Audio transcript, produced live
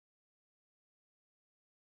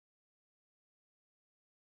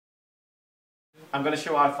I'm going to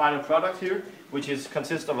show our final product here, which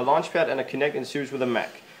consists of a Launchpad and a Kinect in series with a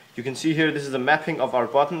Mac. You can see here this is a mapping of our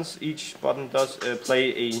buttons. Each button does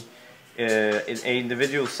play an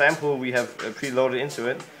individual sample we have preloaded into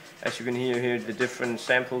it. As you can hear here, the different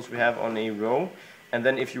samples we have on a row. And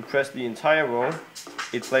then if you press the entire row,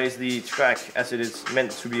 it plays the track as it is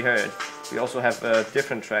meant to be heard. We also have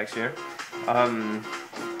different tracks here,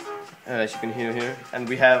 as you can hear here. And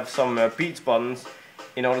we have some beats buttons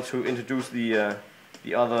in order to introduce the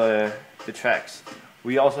tracks.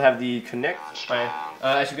 We also have the Kinect.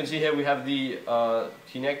 As you can see here, we have the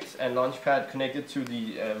Kinect and Launchpad connected to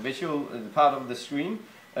the visual part of the screen.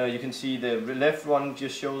 You can see the left one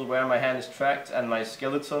just shows where my hand is tracked and my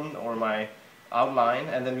skeleton or my outline,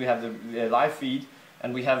 and then we have the live feed,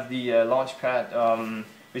 and we have the Launchpad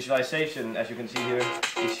visualization. As you can see here,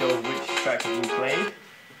 it shows which track is being played,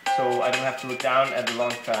 so I don't have to look down at the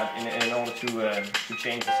Launchpad in order to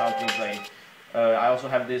change the sound being played. I also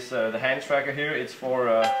have this the hand tracker here. It's for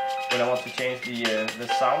when I want to change the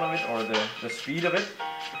sound of it or the speed of it.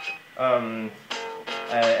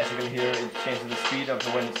 As you can hear, it changes the speed of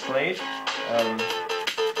when it's played.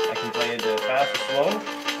 I can play it fast or slow.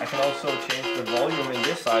 I can also change the volume in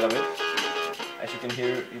this side of it. As you can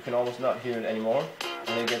hear, you can almost not hear it anymore,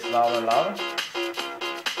 and it gets louder and louder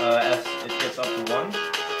as it gets up to 1.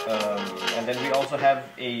 And then we also have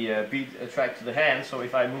a beat track to the hand, so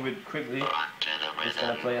if I move it quickly, it's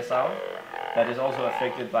going to play a sound that is also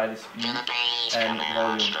affected by the speed and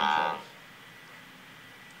volume controls.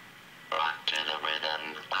 Rock to the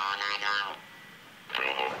rhythm, all night long.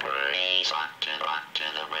 Feel the bass, rock to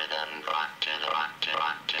the rhythm, rock to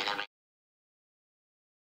the